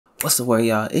What's the word,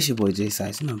 y'all? It's your boy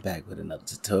Jsitez, and I'm back with another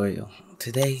tutorial.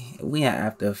 Today, we in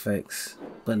After Effects,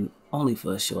 but only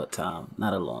for a short time,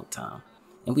 not a long time.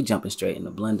 And we jumping straight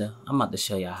into Blender. I'm about to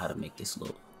show y'all how to make this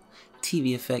little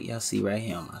TV effect y'all see right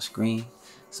here on my screen.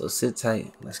 So sit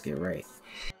tight, let's get right.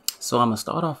 So I'm gonna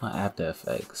start off on After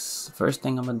Effects. First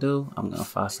thing I'm gonna do, I'm gonna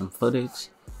find some footage,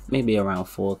 maybe around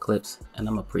 4 clips, and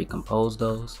I'm gonna pre-compose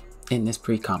those. In this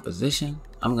pre-composition,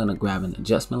 I'm gonna grab an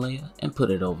adjustment layer and put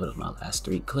it over my last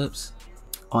 3 clips.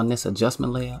 On this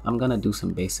adjustment layer, I'm gonna do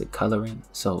some basic coloring.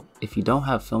 So if you don't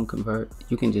have Film Convert,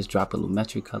 you can just drop a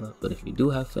lumetri color. But if you do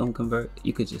have Film Convert,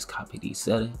 you could just copy these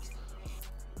settings.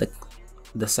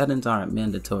 The settings aren't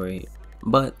mandatory,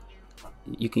 but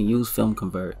you can use Film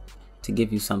Convert to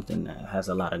give you something that has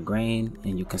a lot of grain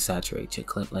and you can saturate your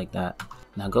clip like that.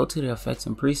 Now go to the effects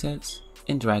and presets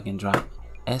and drag and drop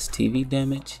STV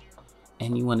damage.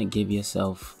 And you want to give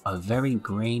yourself a very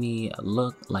grainy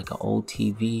look, like an old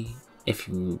TV. If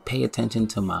you pay attention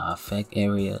to my effect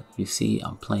area, you see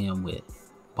I'm playing with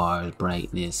bars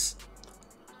brightness,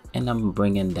 and I'm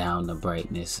bringing down the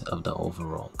brightness of the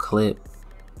overall clip.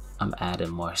 I'm adding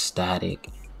more static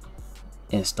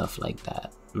and stuff like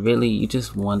that. Really, you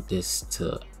just want this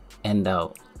to end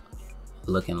out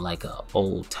looking like an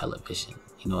old television.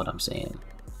 You know what I'm saying?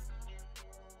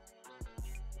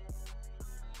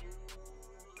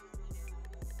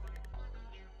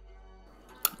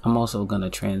 I'm also going to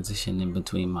transition in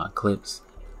between my clips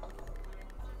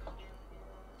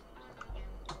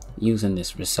using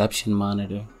this reception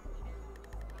monitor.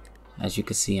 As you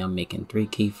can see, I'm making 3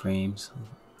 keyframes.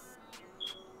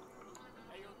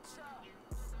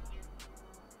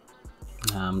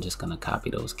 Now I'm just going to copy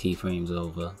those keyframes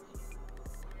over.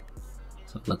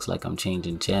 So it looks like I'm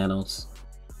changing channels.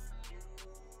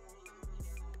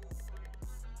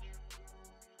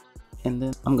 And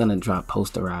then I'm going to drop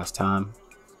posterized time.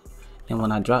 And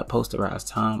when I drop posterized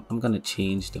time, I'm going to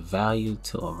change the value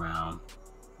to around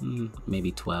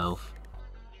maybe 12.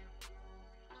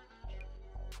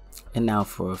 And now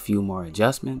for a few more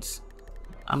adjustments,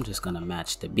 I'm just going to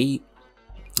match the beat.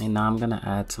 And now I'm going to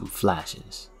add some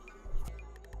flashes.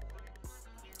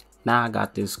 Now I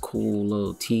got this cool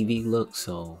little TV look,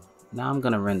 so now I'm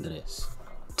going to render this.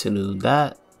 To do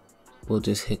that, we'll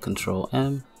just hit Control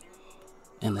M.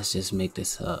 And let's just make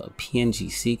this a PNG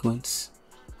sequence.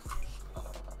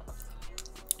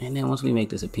 And then once we make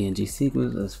this a PNG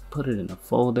sequence, let's put it in a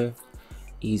folder,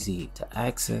 easy to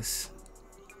access.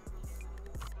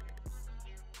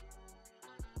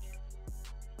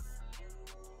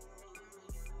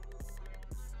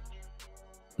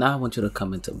 Now I want you to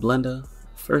come into Blender.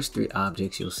 First 3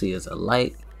 objects you'll see is a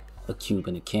light, a cube,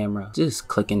 and a camera. Just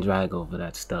click and drag over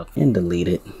that stuff and delete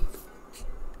it.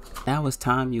 Now it's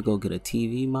time you go get a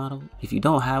TV model. If you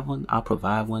don't have one, I'll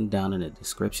provide one down in the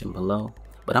description below.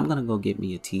 But I'm gonna go get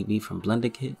me a TV from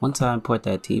Blender Kit. Once I import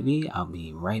that TV, I'll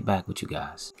be right back with you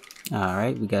guys.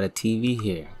 Alright, we got a TV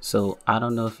here. So I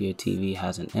don't know if your TV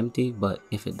has an empty, but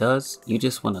if it does, you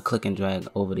just wanna click and drag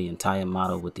over the entire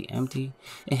model with the empty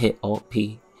and hit Alt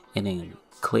P and then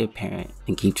clear parent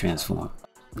and keep transform.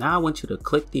 Now I want you to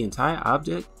click the entire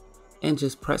object and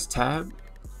just press tab.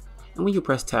 And when you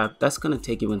press tab, that's gonna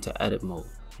take you into edit mode.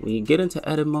 When you get into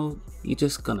edit mode, you're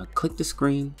just gonna click the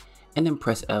screen and then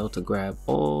press L to grab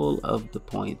all of the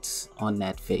points on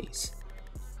that face.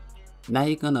 Now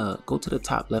you're gonna go to the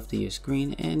top left of your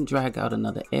screen and drag out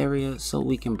another area so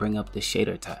we can bring up the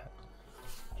shader tab.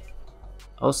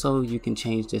 Also, you can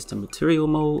change this to material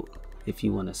mode if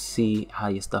you want to see how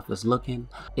your stuff is looking.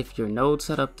 If your node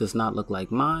setup does not look like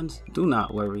mine, do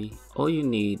not worry. All you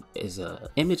need is an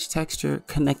image texture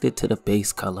connected to the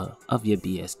base color of your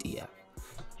BSDF.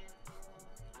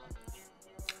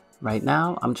 Right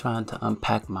now, I'm trying to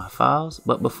unpack my files,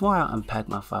 but before I unpack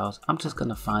my files, I'm just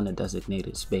gonna find a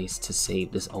designated space to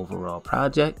save this overall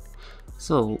project.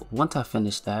 So once I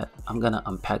finish that, I'm gonna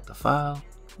unpack the file.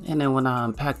 And then when I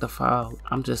unpack the file,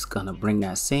 I'm just gonna bring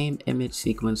that same image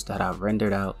sequence that I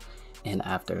rendered out in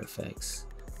After Effects.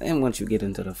 And once you get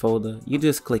into the folder, you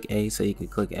just click A so you can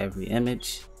click every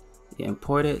image. You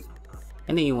import it,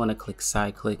 and then you wanna click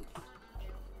side click.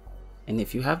 And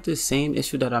if you have the same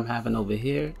issue that I'm having over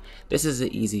here, this is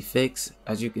an easy fix.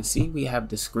 As you can see, we have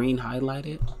the screen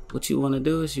highlighted. What you want to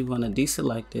do is you want to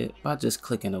deselect it by just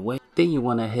clicking away. Then you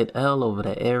want to hit L over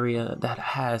the area that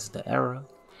has the error.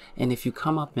 And if you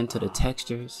come up into the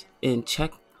textures and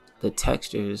check the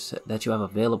textures that you have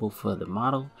available for the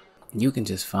model, you can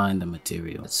just find the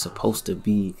material it's supposed to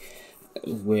be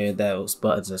where those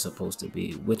buttons are supposed to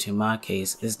be, which in my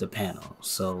case is the panel.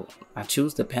 So I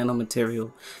choose the panel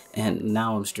material and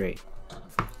now I'm straight.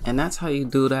 And that's how you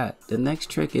do that. The next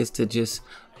trick is to just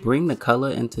bring the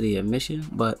color into the emission,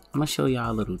 but I'm gonna show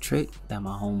y'all a little trick that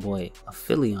my homeboy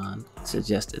Aphelion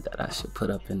suggested that I should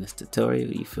put up in this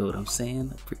tutorial. You feel what I'm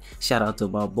saying? Shout out to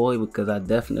my boy, because I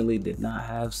definitely did not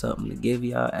have something to give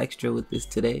y'all extra with this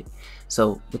today.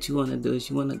 So what you want to do is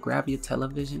you want to grab your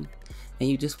television and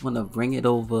you just want to bring it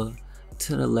over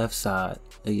to the left side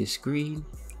of your screen.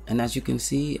 And as you can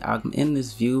see, I'm in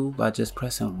this view by just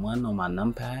pressing 1 on my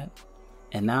numpad.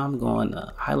 And now I'm going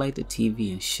to highlight the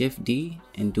TV and Shift D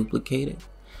and duplicate it.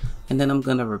 And then I'm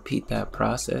going to repeat that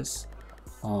process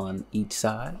on each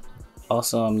side.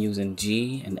 Also, I'm using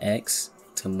G and X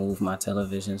to move my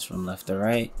televisions from left to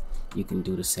right. You can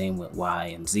do the same with Y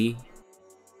and Z.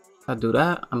 If I do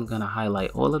that, I'm going to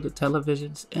highlight all of the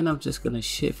televisions and I'm just going to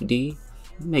Shift D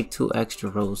and make 2 extra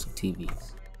rows of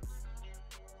TVs.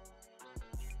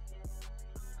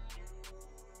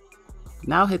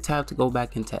 Now hit tab to go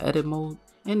back into edit mode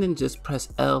and then just press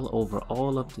L over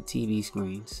all of the TV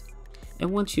screens.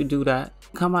 And once you do that,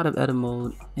 come out of edit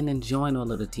mode and then join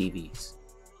all of the TVs.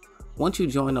 Once you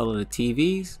join all of the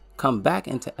TVs, come back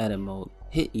into edit mode,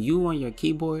 hit U on your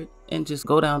keyboard and just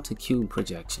go down to cube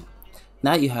projection.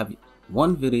 Now you have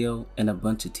one video and a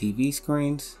bunch of TV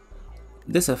screens.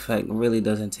 This effect really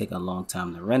doesn't take a long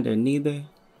time to render neither.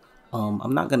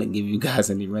 I'm not gonna give you guys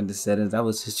any render settings. I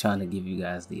was just trying to give you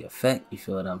guys the effect. You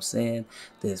feel what I'm saying?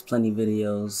 There's plenty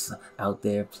videos out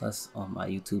there, plus on my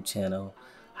YouTube channel,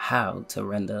 how to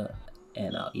render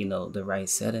and you know, the right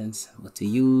settings, what to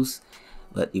use.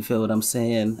 But you feel what I'm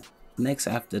saying? Next,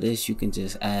 after this, you can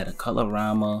just add a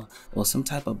colorama or some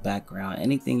type of background,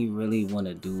 anything you really want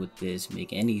to do with this.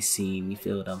 Make any scene, you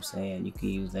feel what I'm saying? You can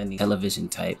use any television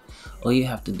type. All you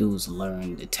have to do is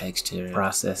learn the texture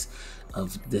process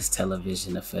of this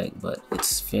television effect, but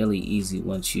it's fairly easy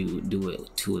once you do it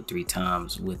 2 or 3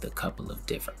 times with a couple of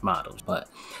different models. But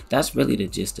that's really the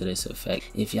gist of this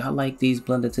effect. If y'all like these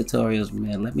Blender tutorials,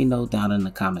 man, let me know down in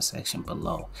the comment section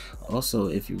below. Also,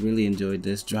 if you really enjoyed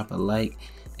this, drop a like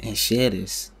and share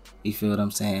this. You feel what I'm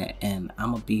saying? And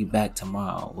I'm gonna be back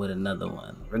tomorrow with another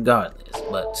one regardless,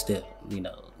 but still, you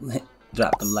know,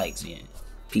 drop them likes in.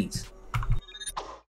 Peace.